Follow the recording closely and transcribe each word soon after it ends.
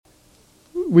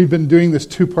We've been doing this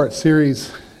two-part series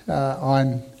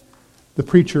on the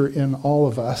preacher in all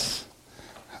of us.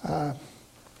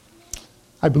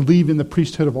 I believe in the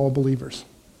priesthood of all believers.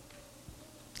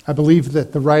 I believe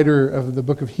that the writer of the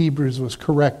book of Hebrews was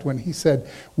correct when he said,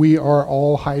 we are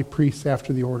all high priests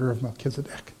after the order of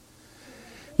Melchizedek.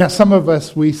 Now, some of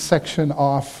us, we section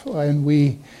off and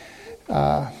we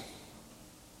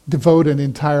devote an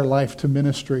entire life to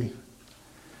ministry.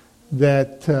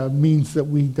 That means that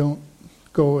we don't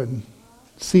go and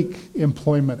seek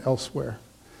employment elsewhere.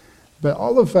 But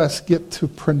all of us get to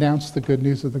pronounce the good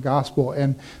news of the gospel.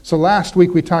 And so last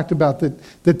week we talked about that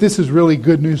this is really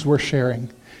good news we're sharing.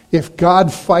 If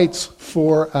God fights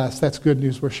for us, that's good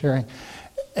news we're sharing.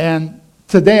 And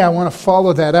today I want to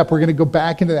follow that up. We're going to go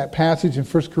back into that passage in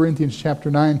 1 Corinthians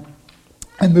chapter 9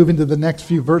 and move into the next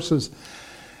few verses.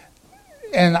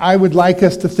 And I would like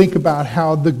us to think about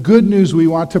how the good news we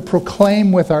want to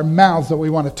proclaim with our mouths, that we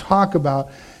want to talk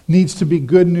about, needs to be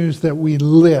good news that we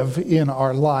live in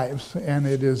our lives. And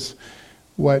it is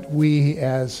what we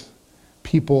as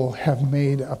people have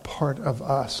made a part of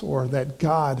us, or that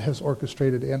God has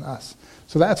orchestrated in us.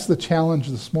 So that's the challenge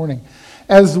this morning.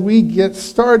 As we get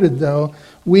started, though,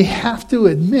 we have to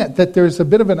admit that there's a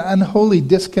bit of an unholy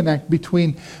disconnect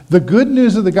between the good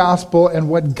news of the gospel and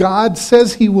what God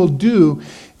says he will do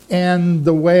and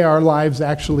the way our lives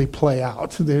actually play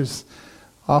out. There's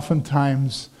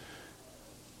oftentimes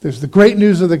the great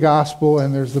news of the gospel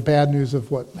and there's the bad news of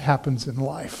what happens in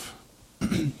life.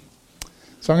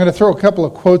 So I'm going to throw a couple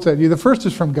of quotes at you. The first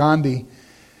is from Gandhi.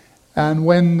 And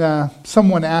when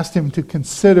someone asked him to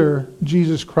consider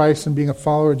Jesus Christ and being a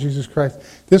follower of Jesus Christ,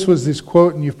 this was this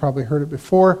quote, and you've probably heard it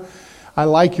before. I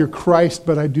like your Christ,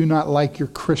 but I do not like your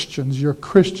Christians. Your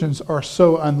Christians are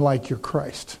so unlike your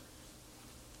Christ.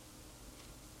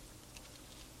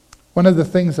 One of the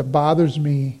things that bothers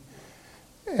me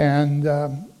and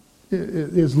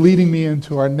is leading me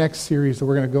into our next series that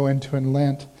we're going to go into in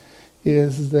Lent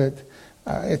is that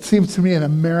it seems to me in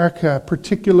America,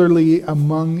 particularly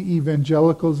among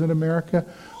evangelicals in America,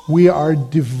 we are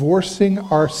divorcing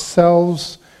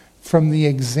ourselves from the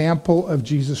example of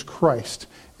Jesus Christ.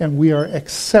 And we are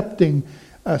accepting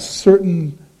a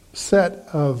certain set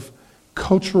of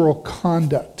cultural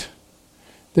conduct.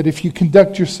 That if you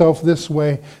conduct yourself this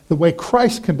way, the way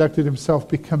Christ conducted himself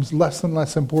becomes less and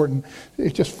less important.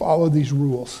 It just follow these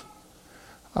rules.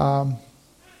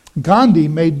 Gandhi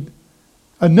made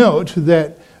a note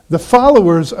that the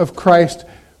followers of Christ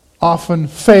often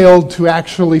failed to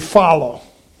actually follow.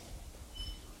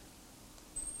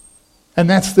 And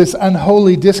that's this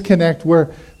unholy disconnect where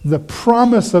the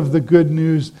promise of the good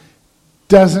news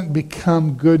doesn't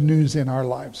become good news in our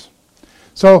lives.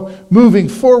 So moving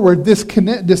forward, this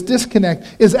disconnect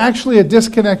is actually a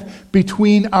disconnect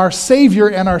between our Savior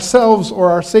and ourselves,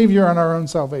 or our Savior and our own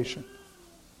salvation.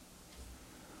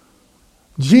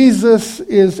 Jesus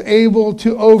is able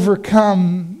to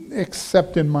overcome,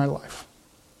 except in my life,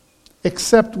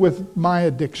 except with my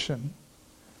addiction,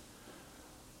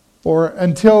 or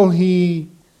until he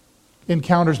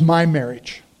encounters my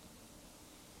marriage,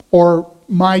 or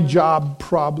my job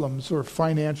problems, or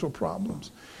financial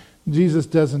problems. Jesus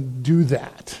doesn't do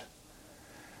that.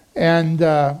 And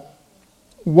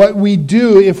what we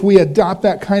do if we adopt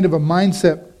that kind of a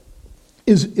mindset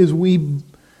is we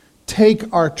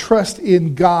take our trust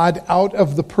in God out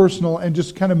of the personal and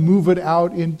just kind of move it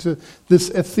out into this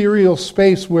ethereal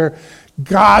space where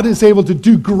God is able to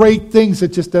do great things.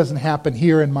 It just doesn't happen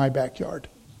here in my backyard.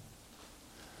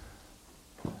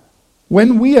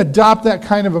 When we adopt that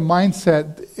kind of a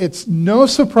mindset, it's no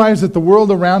surprise that the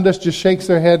world around us just shakes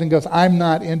their head and goes, I'm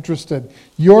not interested.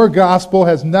 Your gospel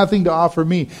has nothing to offer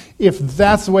me, if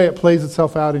that's the way it plays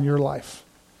itself out in your life.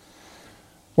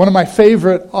 One of my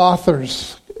favorite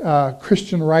authors,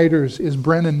 Christian writers, is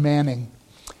Brennan Manning.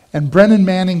 And Brennan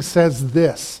Manning says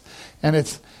this, and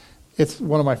it's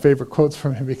one of my favorite quotes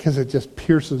from him because it just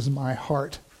pierces my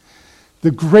heart.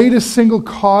 The greatest single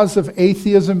cause of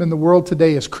atheism in the world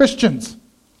today is Christians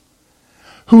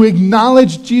who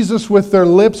acknowledge Jesus with their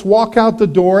lips, walk out the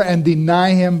door, and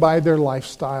deny him by their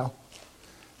lifestyle.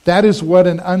 That is what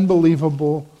an unbelieving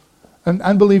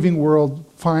world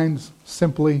finds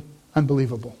simply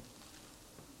unbelievable.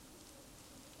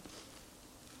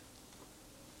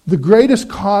 The greatest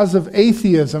cause of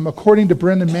atheism, according to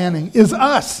Brennan Manning, is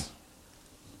us.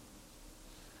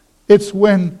 It's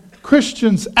when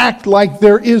Christians act like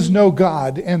there is no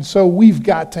God, and so we've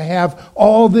got to have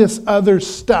all this other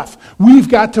stuff. We've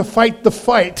got to fight the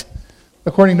fight,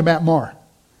 according to Matt Maher.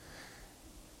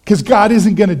 Because God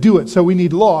isn't going to do it, so we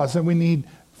need laws, and we need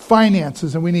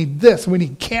finances, and we need this, and we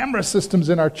need camera systems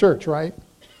in our church, right?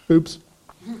 Oops.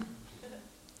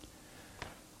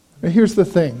 Now here's the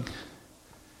thing.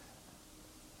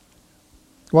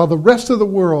 While the rest of the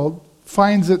world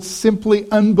finds it simply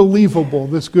unbelievable,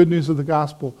 this good news of the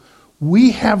gospel,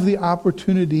 we have the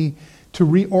opportunity to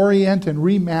reorient and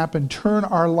remap and turn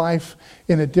our life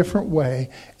in a different way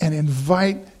and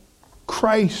invite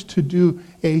Christ to do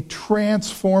a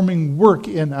transforming work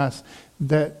in us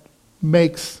that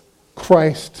makes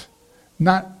Christ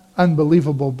not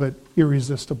unbelievable but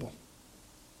irresistible.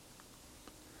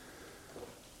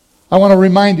 I want to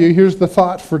remind you, here's the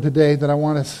thought for today that I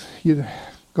want you to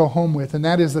go home with, and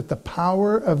that is that the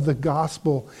power of the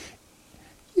gospel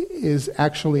is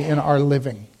actually in our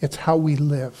living. It's how we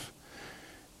live.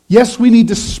 Yes, we need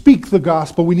to speak the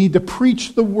gospel. We need to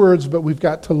preach the words, but we've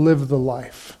got to live the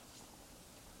life.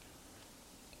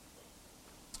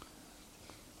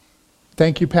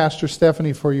 Thank you, Pastor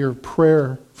Stephanie, for your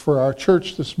prayer for our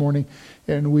church this morning.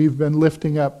 And we've been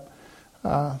lifting up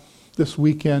this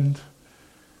weekend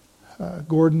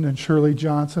Gordon and Shirley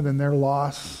Johnson and their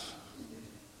loss.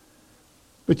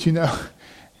 But you know,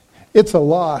 it's a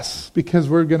loss because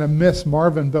we're going to miss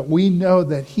Marvin, but we know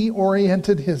that he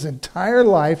oriented his entire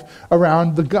life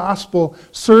around the gospel,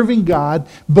 serving God,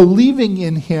 believing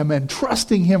in him, and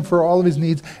trusting him for all of his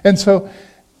needs. And so,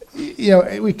 you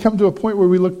know, we come to a point where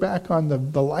we look back on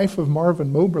the life of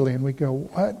Marvin Moberly and we go,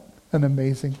 what an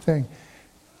amazing thing.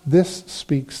 This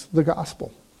speaks the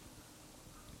gospel.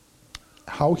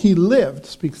 How he lived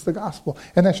speaks the gospel.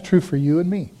 And that's true for you and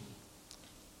me.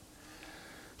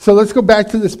 So let's go back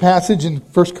to this passage in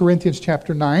 1 Corinthians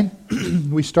chapter 9.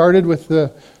 We started with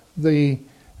the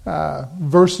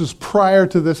verses prior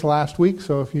to this last week.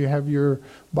 So if you have your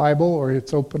Bible or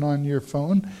it's open on your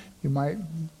phone, you might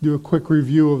do a quick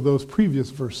review of those previous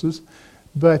verses.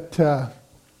 But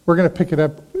we're going to pick it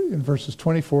up in verses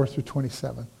 24 through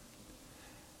 27.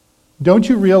 Don't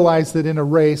you realize that in a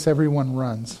race everyone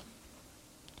runs,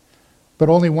 but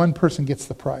only one person gets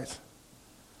the prize?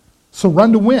 So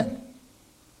run to win.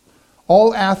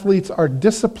 All athletes are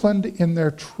disciplined in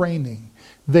their training.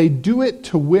 They do it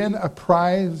to win a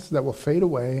prize that will fade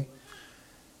away,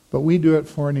 but we do it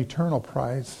for an eternal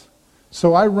prize.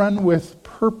 So I run with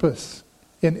purpose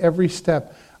in every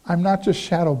step. I'm not just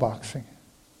shadow boxing.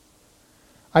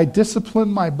 I discipline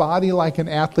my body like an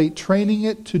athlete, training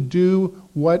it to do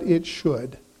what it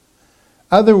should.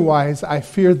 Otherwise, I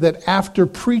fear that after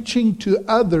preaching to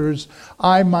others,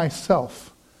 I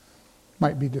myself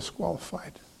might be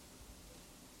disqualified.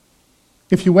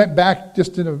 If you went back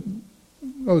just in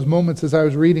those moments as I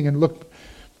was reading and looked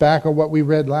back on what we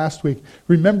read last week,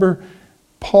 remember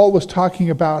Paul was talking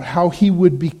about how he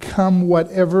would become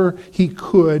whatever he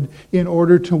could in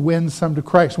order to win some to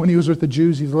Christ. When he was with the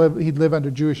Jews, he'd live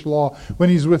under Jewish law. When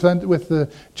he's with the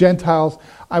Gentiles,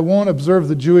 I won't observe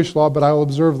the Jewish law, but I will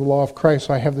observe the law of Christ,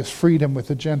 so I have this freedom with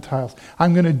the Gentiles.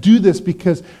 I'm going to do this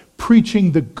because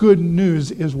preaching the good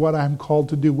news is what I'm called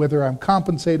to do, whether I'm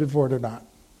compensated for it or not.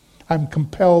 I'm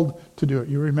compelled to do it.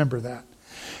 You remember that.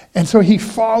 And so he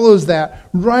follows that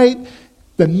right.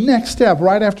 The next step,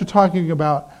 right after talking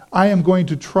about, I am going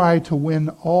to try to win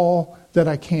all that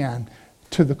I can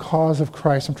to the cause of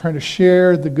Christ. I'm trying to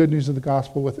share the good news of the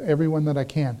gospel with everyone that I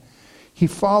can. He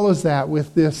follows that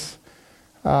with this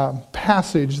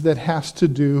passage that has to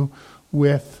do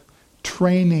with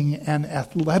training and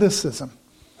athleticism.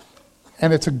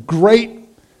 And it's a great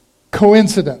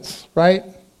coincidence, right?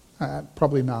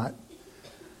 Probably not.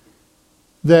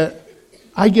 That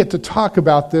I get to talk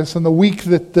about this on the week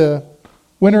that the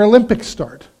Winter Olympics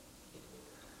start.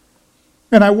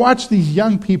 And I watch these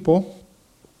young people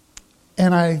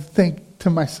and I think to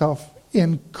myself,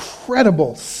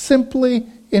 incredible, simply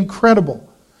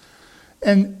incredible.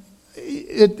 And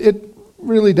it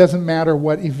really doesn't matter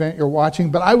what event you're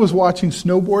watching, but I was watching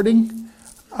snowboarding.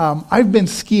 I've been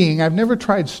skiing. I've never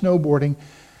tried snowboarding.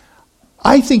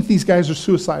 I think these guys are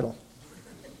suicidal.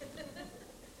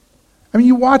 I mean,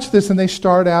 you watch this and they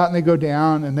start out and they go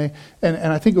down and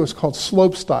I think it was called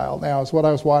slope style now is what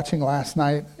I was watching last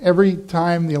night. Every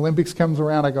time the Olympics comes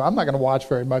around, I go, I'm not going to watch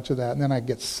very much of that. And then I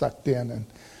get sucked in and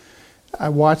I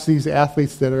watch these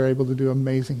athletes that are able to do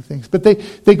amazing things. But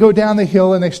they go down the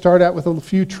hill and they start out with a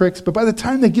few tricks. But by the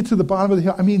time they get to the bottom of the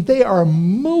hill, I mean, they are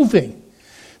moving.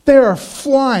 They are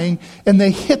flying and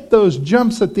they hit those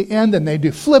jumps at the end and they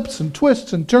do flips and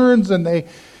twists and turns and they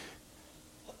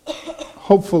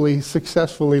hopefully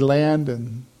successfully land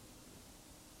and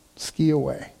ski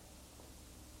away.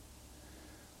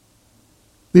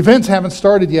 The events haven't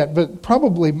started yet, but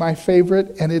probably my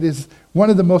favorite, and it is one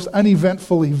of the most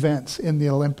uneventful events in the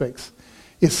Olympics,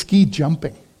 is ski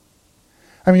jumping.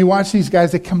 I mean, you watch these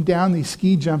guys, they come down these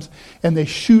ski jumps and they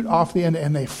shoot off the end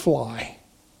and they fly.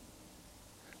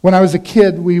 When I was a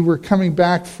kid, we were coming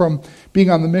back from being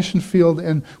on the mission field,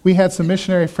 and we had some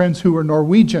missionary friends who were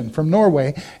Norwegian, from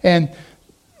Norway, and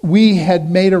we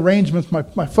had made arrangements,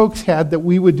 my folks had, that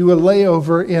we would do a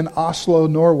layover in Oslo,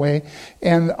 Norway,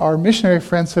 and our missionary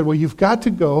friend said, well, you've got to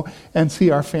go and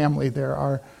see our family there,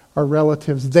 our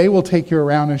relatives. They will take you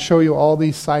around and show you all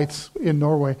these sites in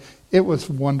Norway. It was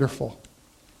wonderful.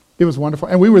 It was wonderful.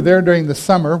 And we were there during the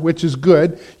summer, which is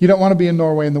good. You don't want to be in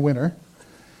Norway in the winter.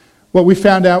 What we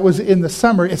found out was in the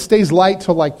summer, it stays light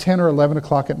till like 10 or 11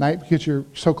 o'clock at night because you're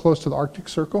so close to the Arctic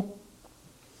Circle.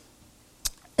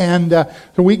 And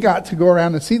so we got to go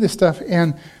around and see this stuff,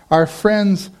 and our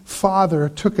friend's father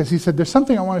took us. He said, there's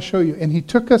something I want to show you. And he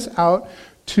took us out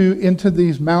into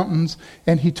these mountains,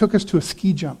 and he took us to a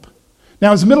ski jump. Now,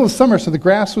 it was the middle of summer, so the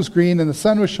grass was green and the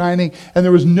sun was shining, and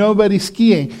there was nobody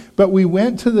skiing. But we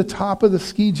went to the top of the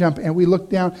ski jump, and we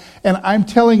looked down, and I'm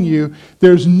telling you,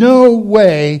 there's no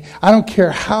way, I don't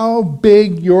care how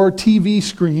big your TV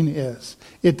screen is,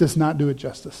 it does not do it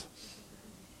justice.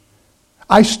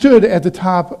 I stood at the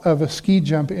top of a ski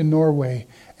jump in Norway,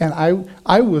 and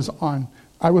I was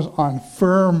on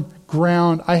firm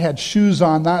ground. I had shoes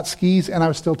on, not skis, and I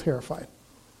was still terrified.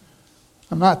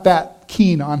 I'm not that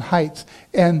keen on heights.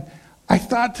 And I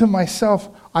thought to myself,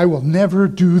 I will never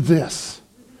do this.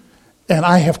 And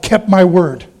I have kept my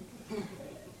word.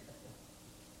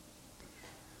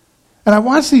 And I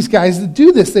watch these guys that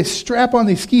do this. They strap on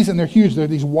these skis, and they're huge. They're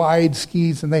these wide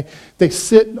skis, and they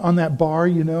sit on that bar,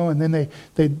 and then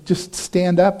they just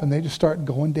stand up, and they just start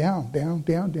going down, down,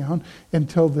 down, down,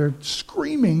 until they're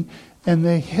screaming, and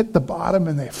they hit the bottom,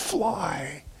 and they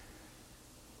fly.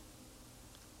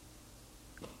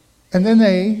 And then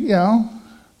they,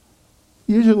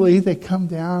 usually they come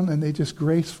down, and they just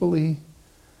gracefully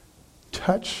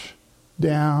touch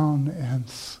down, and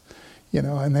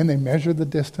then they measure the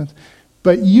distance.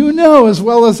 But as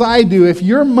well as I do, if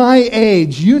you're my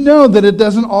age, you know that it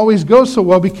doesn't always go so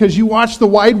well because you watch the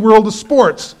wide world of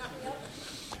sports.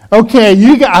 Okay,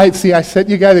 you guys, I said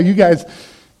you guys,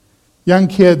 young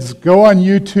kids, go on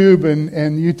YouTube and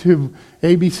YouTube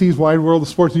ABC's Wide World of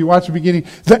Sports, and you watch the beginning.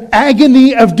 The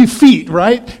agony of defeat,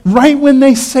 right? Right when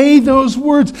they say those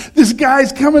words, this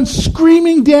guy's coming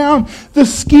screaming down the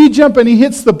ski jump, and he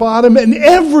hits the bottom, and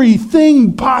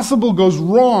everything possible goes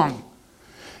wrong.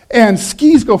 And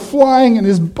skis go flying, and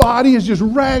his body is just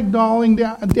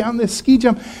ragdolling down this ski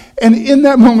jump. And in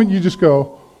that moment, you just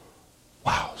go,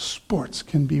 wow, sports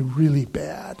can be really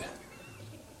bad.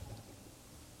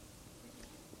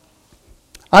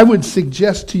 I would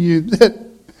suggest to you that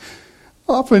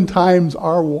oftentimes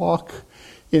our walk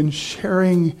in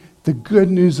sharing the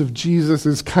good news of Jesus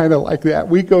is kind of like that.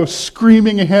 We go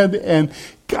screaming ahead, and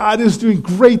God is doing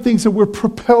great things, and we're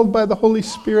propelled by the Holy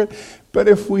Spirit. But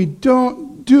if we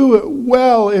don't do it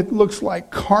well, it looks like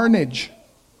carnage.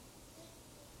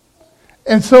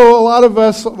 And so a lot of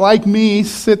us, like me,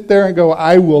 sit there and go,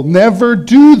 I will never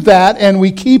do that, and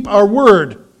we keep our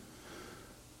word.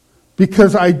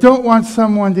 Because I don't want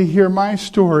someone to hear my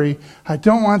story. I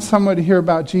don't want someone to hear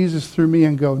about Jesus through me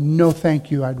and go, no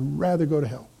thank you, I'd rather go to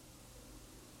hell.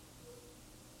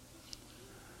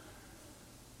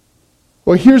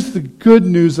 Well, here's the good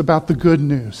news about the good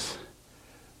news.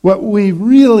 What we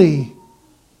really,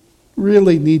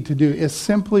 really need to do is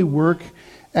simply work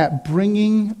at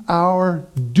bringing our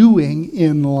doing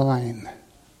in line.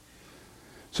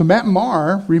 So Matt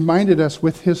Maher reminded us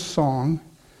with his song,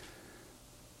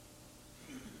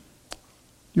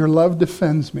 Your Love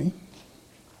Defends Me.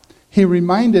 He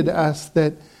reminded us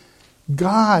that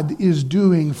God is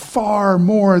doing far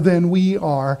more than we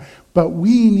are, but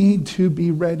we need to be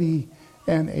ready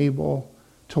and able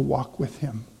to walk with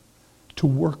him, to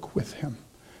work with him.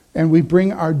 And we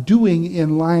bring our doing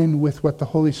in line with what the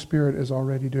Holy Spirit is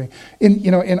already doing.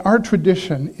 In our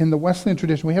tradition, in the Wesleyan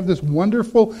tradition, we have this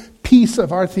wonderful piece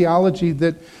of our theology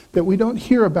that we don't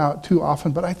hear about too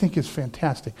often, but I think is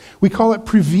fantastic. We call it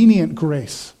prevenient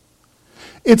grace.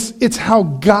 It's how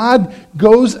God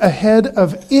goes ahead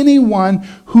of anyone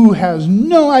who has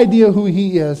no idea who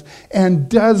he is and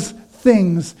does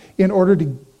things in order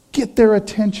to get their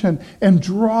attention and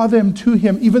draw them to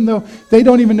him, even though they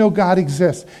don't even know God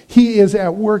exists. He is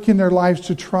at work in their lives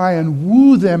to try and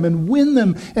woo them and win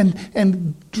them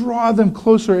and draw them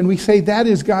closer. And we say that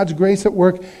is God's grace at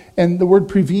work. And the word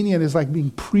prevenient is like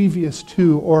being previous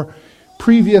to or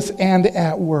previous and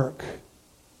at work.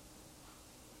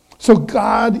 So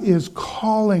God is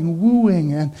calling,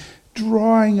 wooing, and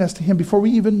drawing us to him before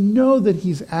we even know that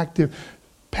he's active.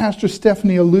 Pastor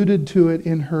Stephanie alluded to it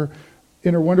in her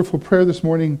wonderful prayer this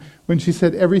morning when she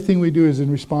said everything we do is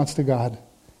in response to God.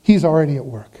 He's already at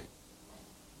work.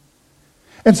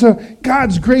 And so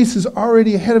God's grace is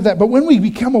already ahead of that. But when we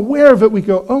become aware of it, we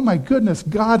go, oh my goodness,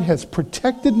 God has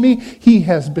protected me. He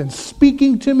has been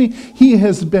speaking to me. He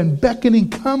has been beckoning,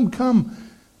 come,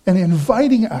 and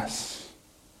inviting us.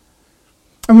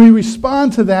 And we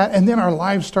respond to that, and then our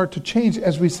lives start to change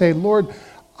as we say, Lord,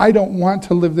 I don't want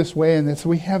to live this way. And so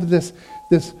we have this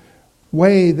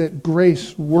way that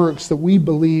grace works, that we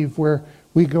believe, where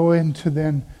we go into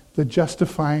then the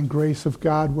justifying grace of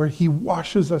God, where He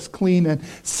washes us clean and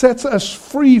sets us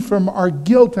free from our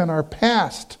guilt and our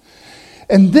past.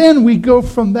 And then we go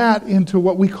from that into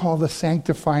what we call the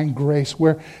sanctifying grace,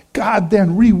 where God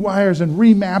then rewires and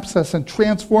remaps us and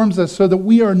transforms us so that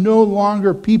we are no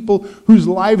longer people whose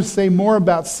lives say more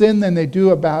about sin than they do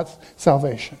about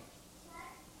salvation.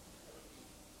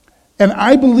 And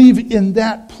I believe in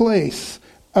that place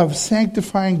of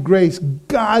sanctifying grace,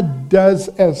 God does,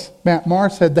 as Matt Maher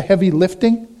said, the heavy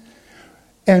lifting.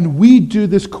 And we do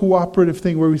this cooperative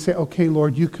thing where we say, okay,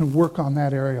 Lord, you can work on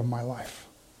that area of my life.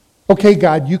 Okay,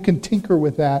 God, you can tinker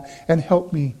with that and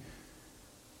help me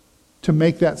to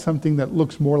make that something that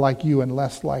looks more like you and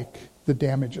less like the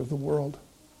damage of the world.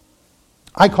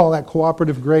 I call that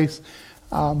cooperative grace.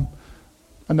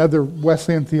 Another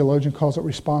Wesleyan theologian calls it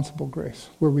responsible grace,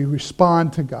 where we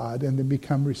respond to God and then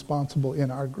become responsible in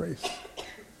our grace.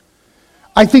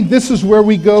 I think this is where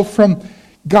we go from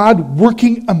God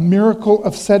working a miracle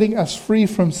of setting us free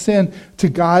from sin to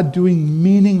God doing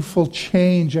meaningful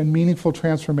change and meaningful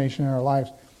transformation in our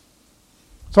lives.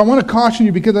 So I want to caution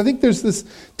you, because I think there's this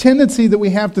tendency that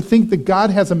we have to think that God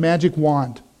has a magic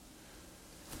wand.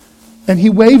 And He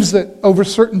waves it over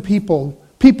certain people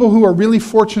who are really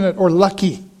fortunate or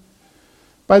lucky.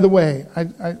 By the way,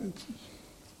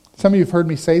 some of you have heard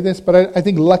me say this, but I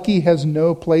think lucky has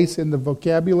no place in the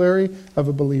vocabulary of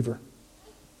a believer.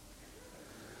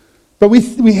 But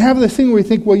we have this thing where we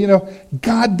think, well,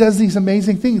 God does these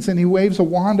amazing things, and He waves a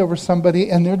wand over somebody,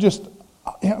 and they're just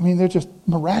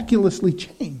miraculously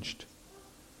changed.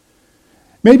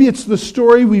 Maybe it's the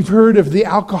story we've heard of the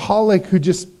alcoholic who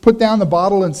just put down the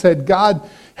bottle and said, God,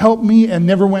 help me, and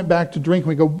never went back to drink. And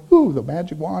we go, ooh, the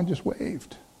magic wand just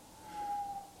waved.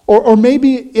 Or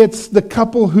maybe it's the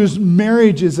couple whose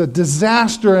marriage is a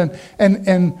disaster,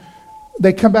 and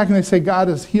they come back and they say, God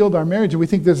has healed our marriage. And we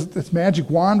think this magic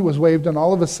wand was waved, and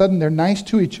all of a sudden they're nice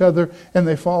to each other and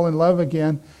they fall in love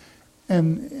again.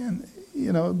 And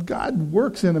God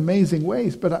works in amazing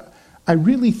ways, but I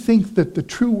really think that the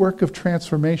true work of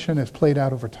transformation is played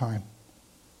out over time.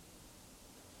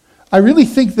 I really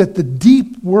think that the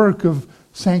deep work of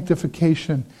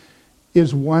sanctification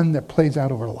is one that plays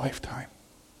out over a lifetime.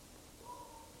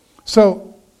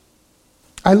 So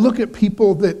I look at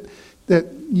people that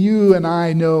you and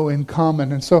I know in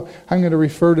common, and so I'm going to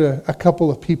refer to a couple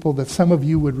of people that some of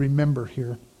you would remember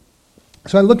here.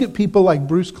 So I look at people like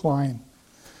Bruce Klein.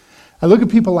 I look at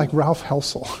people like Ralph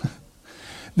Helsel.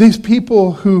 These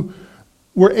people who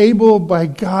were able, by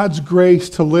God's grace,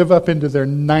 to live up into their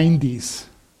 90s,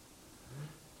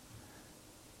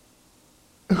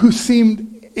 who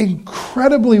seemed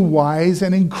incredibly wise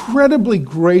and incredibly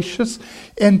gracious,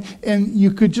 and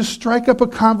you could just strike up a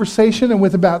conversation, and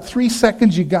with about 3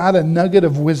 seconds you got a nugget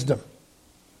of wisdom.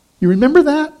 You remember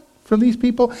that from these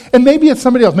people? And maybe it's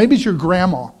somebody else. Maybe it's your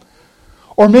grandma.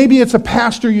 Or maybe it's a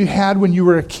pastor you had when you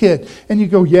were a kid, and you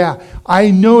go, yeah,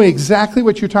 I know exactly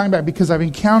what you're talking about because I've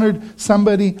encountered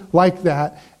somebody like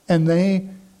that, and they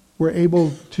were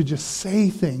able to just say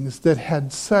things that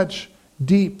had such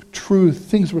deep truth.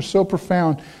 Things were so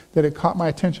profound that it caught my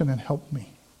attention and helped me.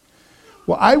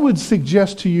 Well, I would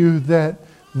suggest to you that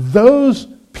those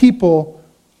people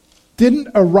didn't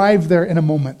arrive there in a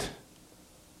moment.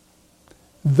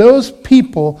 Those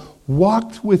people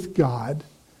walked with God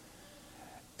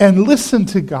and listened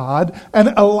to God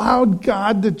and allowed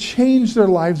God to change their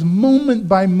lives moment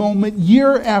by moment,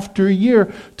 year after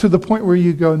year, to the point where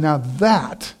you go, now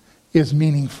that is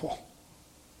meaningful.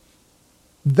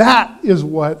 That is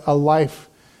what a life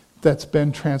that's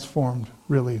been transformed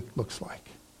really looks like.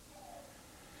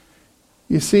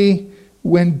 You see,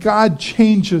 when God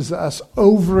changes us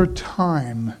over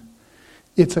time,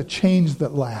 it's a change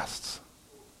that lasts.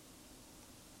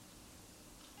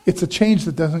 It's a change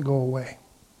that doesn't go away.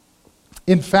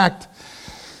 In fact,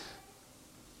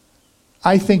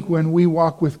 I think when we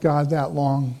walk with God that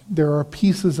long, there are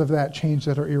pieces of that change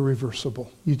that are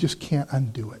irreversible. You just can't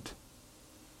undo it.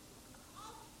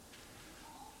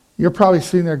 You're probably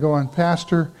sitting there going,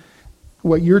 Pastor,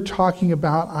 what you're talking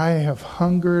about, I have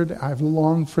hungered, I've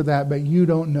longed for that, but you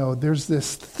don't know. There's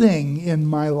this thing in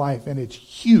my life, and it's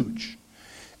huge,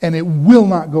 and it will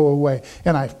not go away.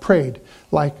 And I've prayed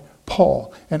like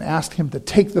Paul and asked him to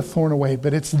take the thorn away,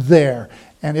 but it's there,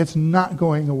 and it's not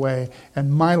going away,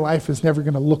 and my life is never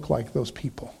going to look like those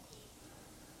people.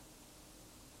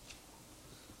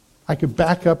 I could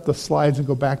back up the slides and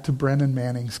go back to Brennan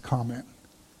Manning's comment.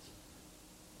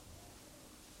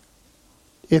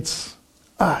 It's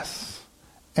us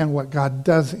and what God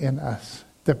does in us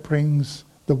that brings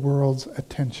the world's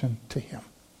attention to him.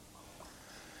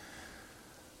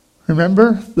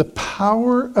 Remember, the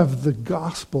power of the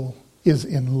gospel is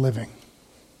in living.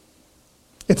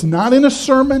 It's not in a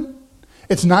sermon.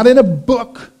 It's not in a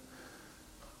book.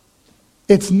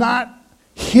 It's not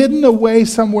hidden away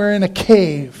somewhere in a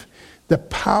cave. The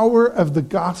power of the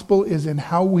gospel is in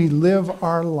how we live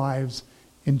our lives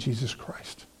in Jesus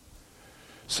Christ.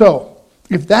 So,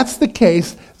 if that's the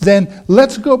case, then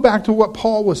let's go back to what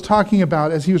Paul was talking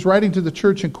about as he was writing to the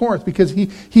church in Corinth, because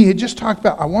he had just talked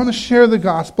about, I want to share the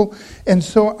gospel, and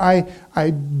so I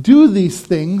do these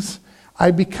things,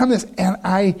 I become this, and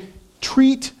I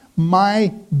treat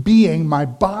my being, my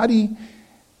body,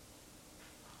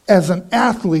 as an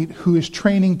athlete who is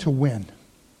training to win.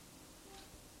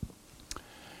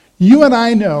 You and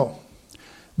I know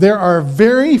there are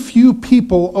very few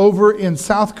people over in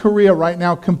South Korea right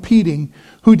now competing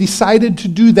who decided to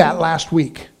do that last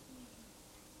week.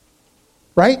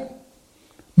 Right?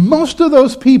 Most of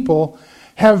those people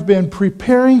have been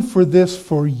preparing for this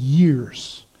for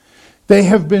years. They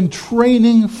have been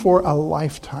training for a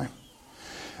lifetime.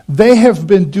 They have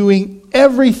been doing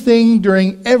everything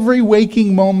during every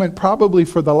waking moment, probably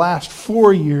for the last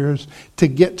 4 years, to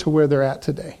get to where they're at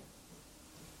today.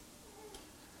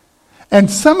 And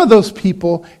some of those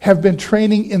people have been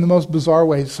training in the most bizarre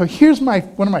ways. So here's one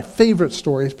of my favorite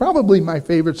stories, probably my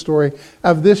favorite story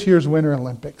of this year's Winter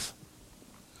Olympics.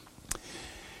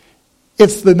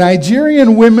 It's the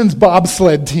Nigerian women's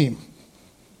bobsled team.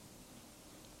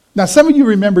 Now, some of you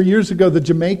remember years ago the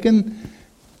Jamaican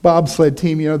bobsled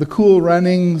team, the Cool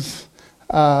Runnings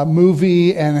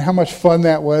movie, and how much fun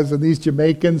that was. And these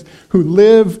Jamaicans who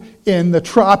live in the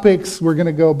tropics were going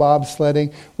to go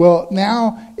bobsledding. Well,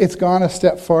 now it's gone a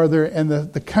step farther, and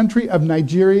the country of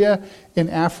Nigeria in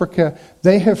Africa,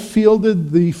 they have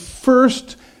fielded the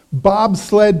first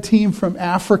bobsled team from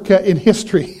Africa in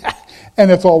history, and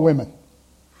it's all women.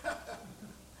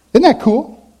 Isn't that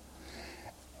cool?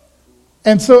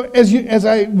 And so as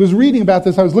I was reading about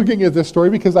this, I was looking at this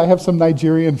story because I have some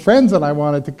Nigerian friends and I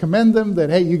wanted to commend them that,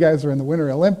 hey, you guys are in the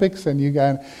Winter Olympics and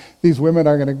these women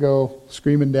are going to go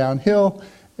screaming downhill.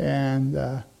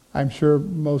 And I'm sure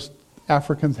most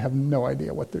Africans have no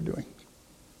idea what they're doing,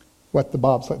 what the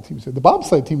bobsled team said. The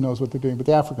bobsled team knows what they're doing, but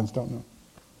the Africans don't know.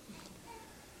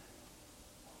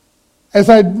 As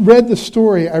I read the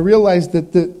story, I realized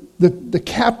that the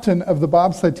captain of the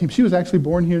bobsled team, she was actually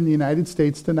born here in the United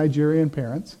States to Nigerian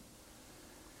parents,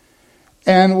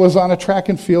 and was on a track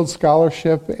and field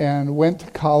scholarship and went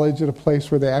to college at a place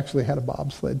where they actually had a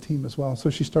bobsled team as well. So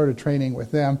she started training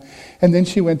with them. And then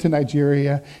she went to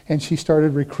Nigeria and she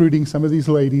started recruiting some of these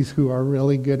ladies who are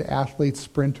really good athletes,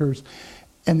 sprinters.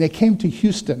 And they came to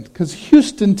Houston, because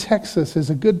Houston, Texas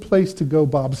is a good place to go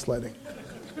bobsledding.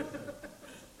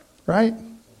 Right?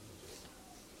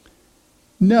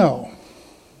 No.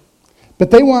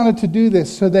 But they wanted to do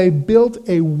this, so they built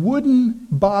a wooden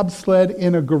bobsled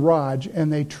in a garage,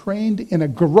 and they trained in a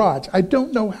garage. I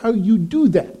don't know how you do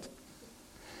that.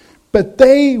 But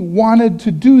they wanted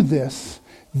to do this.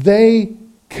 They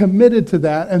committed to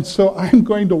that, and so I'm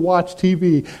going to watch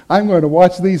TV. I'm going to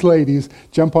watch these ladies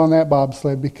jump on that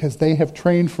bobsled because they have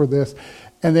trained for this,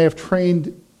 and they have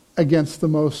trained against the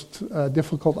most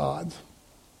difficult odds.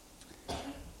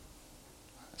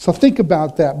 So think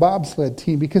about that bobsled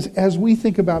team, because as we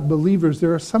think about believers,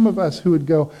 there are some of us who would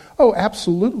go, oh,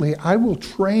 absolutely, I will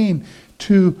train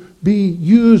to be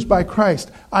used by Christ.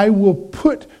 I will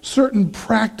put certain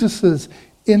practices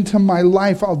into my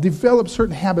life. I'll develop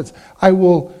certain habits. I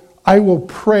will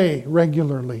pray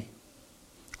regularly.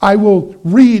 I will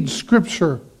read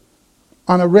Scripture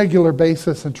on a regular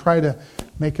basis and try to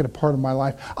make it a part of my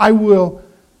life. I will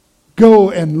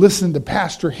go and listen to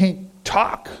Pastor Hank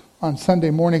talk on Sunday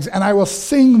mornings, and I will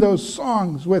sing those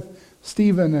songs with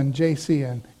Stephen and JC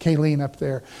and Kayleen up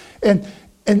there. And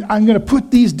I'm going to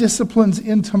put these disciplines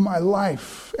into my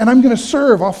life. And I'm going to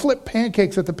serve. I'll flip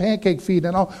pancakes at the pancake feed,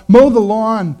 and I'll mow the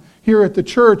lawn here at the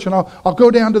church, and I'll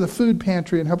go down to the food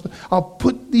pantry and help. I'll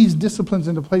put these disciplines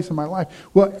into place in my life.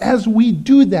 Well, as we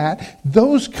do that,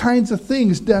 those kinds of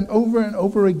things done over and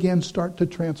over again start to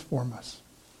transform us.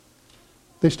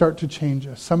 They start to change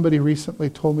us. Somebody recently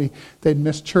told me they'd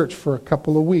missed church for a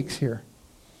couple of weeks here,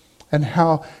 and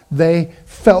how they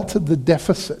felt the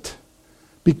deficit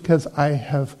because I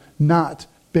have not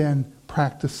been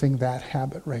practicing that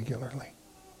habit regularly.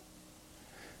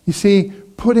 You see,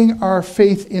 putting our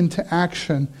faith into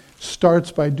action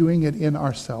starts by doing it in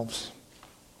ourselves.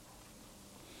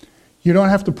 You don't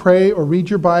have to pray or read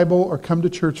your Bible or come to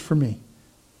church for me.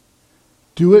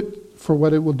 Do it for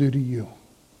what it will do to you.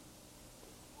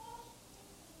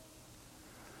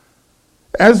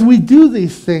 As we do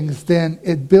these things, then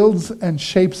it builds and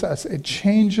shapes us. It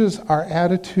changes our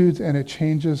attitudes and it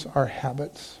changes our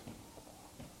habits.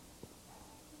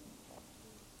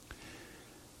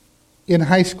 In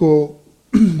high school,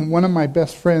 one of my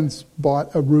best friends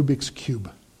bought a Rubik's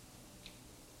Cube.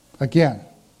 Again,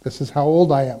 this is how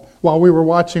old I am. While we were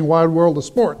watching Wide World of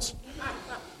Sports,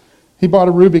 he bought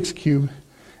a Rubik's Cube,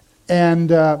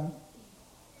 and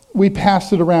we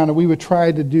passed it around, and we would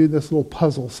try to do this little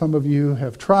puzzle. Some of you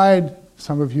have tried.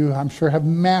 Some of you, I'm sure, have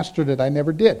mastered it. I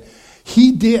never did.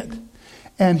 He did,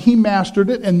 and he mastered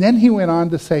it, and then he went on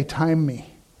to say, "Time me."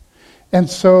 And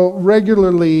so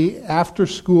regularly after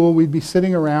school, we'd be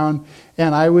sitting around,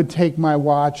 and I would take my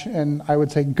watch, and I would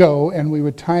say, "Go," and we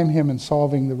would time him in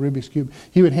solving the Rubik's Cube.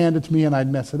 He would hand it to me, and I'd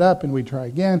mess it up, and we'd try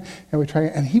again, and we'd try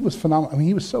again. And he was phenomenal. I mean,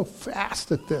 he was so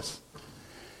fast at this.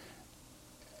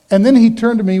 And then he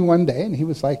turned to me one day, and he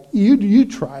was like, you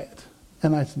try it.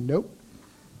 And I said, "Nope,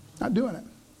 not doing it."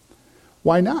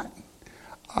 "Why not?"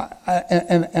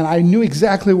 And I knew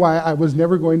exactly why I was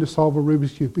never going to solve a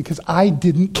Rubik's Cube, because I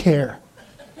didn't care.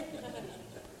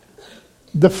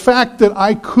 The fact that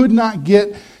I could not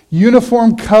get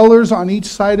uniform colors on each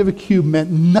side of a cube meant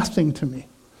nothing to me.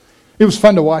 It was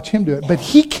fun to watch him do it, but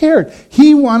he cared.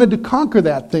 He wanted to conquer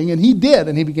that thing, and he did,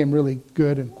 and he became really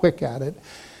good and quick at it.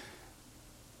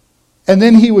 And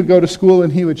then he would go to school,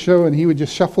 and he would show, and he would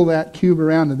just shuffle that cube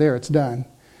around, and there, it's done.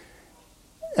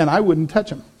 And I wouldn't touch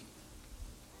him.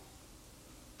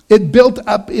 It built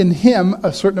up in him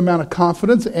a certain amount of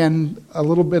confidence and a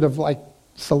little bit of like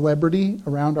celebrity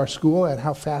around our school at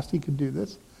how fast he could do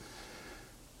this.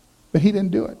 But he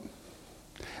didn't do it.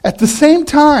 At the same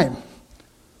time,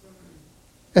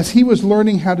 as he was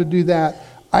learning how to do that,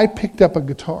 I picked up a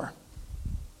guitar.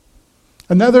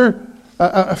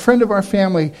 A friend of our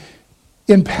family,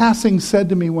 in passing, said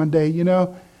to me one day,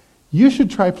 "You should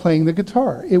try playing the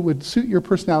guitar. It would suit your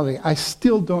personality." I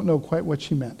still don't know quite what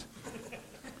she meant.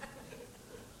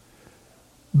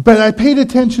 But I paid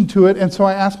attention to it, and so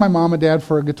I asked my mom and dad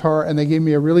for a guitar, and they gave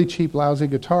me a really cheap, lousy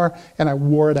guitar, and I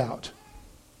wore it out.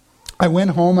 I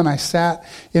went home and I sat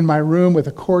in my room with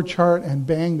a chord chart and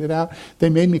banged it out. They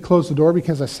made me close the door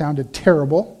because I sounded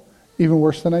terrible, even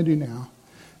worse than I do now.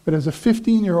 But as a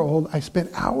 15-year-old, I spent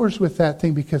hours with that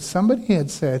thing because somebody had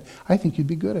said, "I think you'd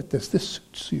be good at this. This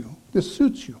suits you. This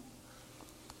suits you."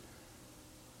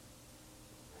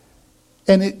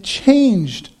 And it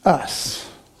changed us.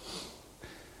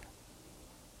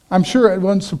 I'm sure it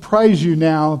won't surprise you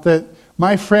now that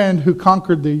my friend who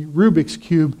conquered the Rubik's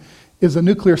Cube is a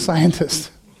nuclear scientist.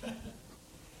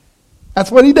 That's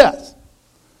what he does.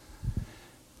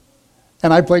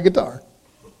 And I play guitar.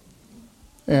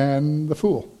 And the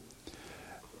fool.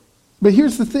 But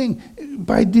here's the thing.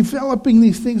 By developing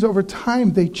these things over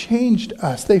time, they changed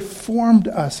us. They formed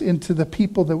us into the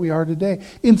people that we are today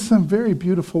in some very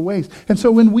beautiful ways. And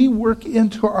so when we work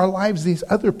into our lives these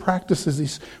other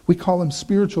practices, we call them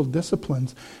spiritual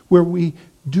disciplines, where we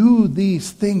do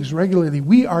these things regularly,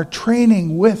 we are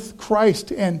training with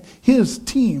Christ and his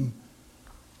team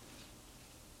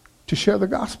to share the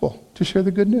gospel, to share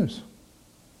the good news.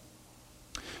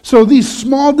 So these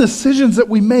small decisions that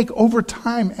we make over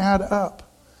time add up.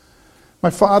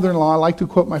 My father-in-law, I like to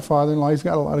quote my father-in-law. He's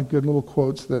got a lot of good little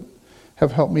quotes that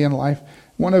have helped me in life.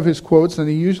 One of his quotes, and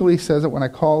he usually says it when I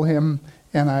call him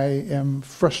and I am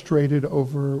frustrated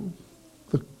over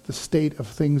the state of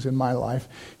things in my life.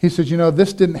 He says,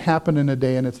 "This didn't happen in a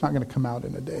day, and it's not going to come out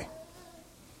in a day."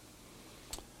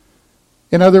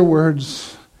 In other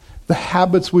words, the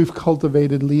habits we've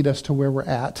cultivated lead us to where we're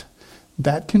at.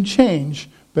 That can change,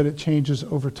 but it changes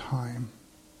over time.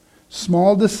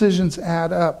 Small decisions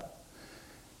add up.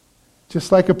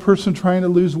 Just like a person trying to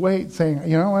lose weight saying,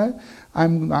 "You know what?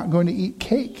 I'm not going to eat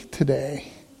cake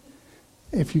today."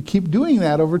 If you keep doing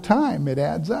that over time, it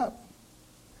adds up.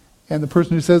 And the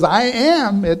person who says, "I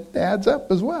am," it adds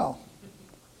up as well.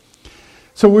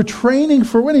 So we're training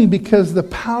for winning because the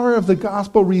power of the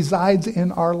gospel resides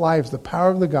in our lives. The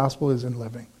power of the gospel is in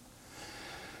living.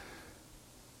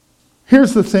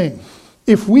 Here's the thing.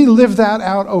 If we live that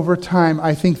out over time,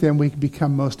 I think then we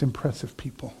become most impressive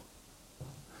people.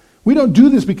 We don't do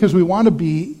this because we want to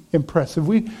be impressive.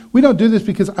 We don't do this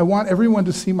because I want everyone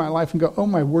to see my life and go, "Oh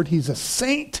my word, he's a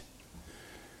saint."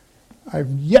 I've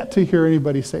yet to hear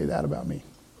anybody say that about me.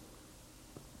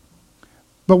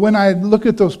 But when I look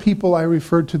at those people, I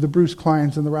referred to the Bruce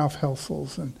Kleins and the Ralph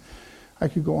Helsels, and I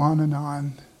could go on and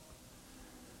on.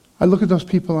 I look at those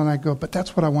people and I go, but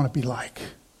that's what I want to be like,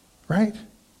 right?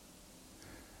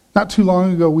 Not too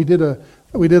long ago, we did a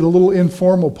little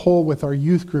informal poll with our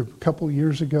youth group a couple of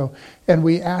years ago, and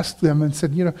we asked them and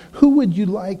said, who would you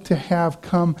like to have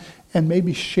come and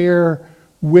maybe share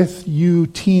with you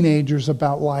teenagers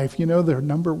about life? Their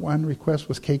number one request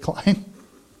was Kay Klein.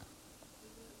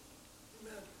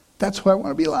 That's who I want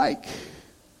to be like.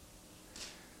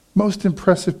 Most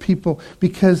impressive people,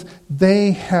 because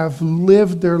they have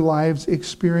lived their lives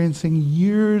experiencing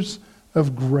years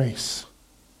of grace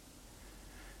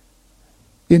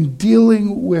in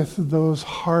dealing with those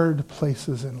hard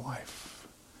places in life,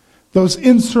 those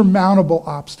insurmountable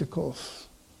obstacles.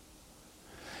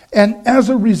 And as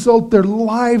a result, their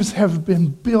lives have been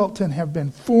built and have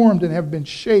been formed and have been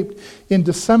shaped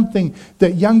into something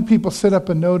that young people sit up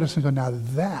and notice and go, now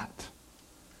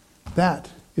that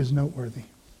is noteworthy.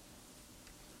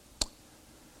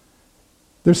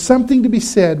 There's something to be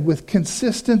said with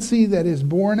consistency that is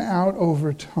borne out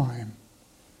over time.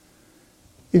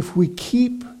 If we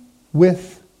keep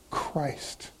with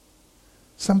Christ,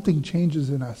 something changes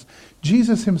in us.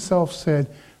 Jesus himself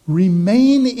said,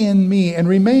 remain in me. And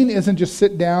remain isn't just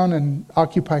sit down and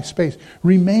occupy space.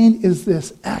 Remain is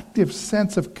this active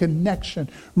sense of connection.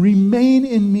 Remain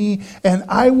in me, and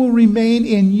I will remain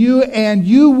in you, and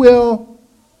you will,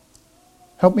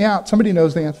 help me out, somebody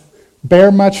knows the answer,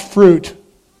 bear much fruit.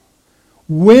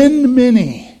 Win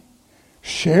many.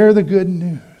 Share the good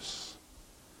news.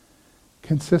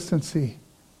 Consistency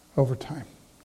over time.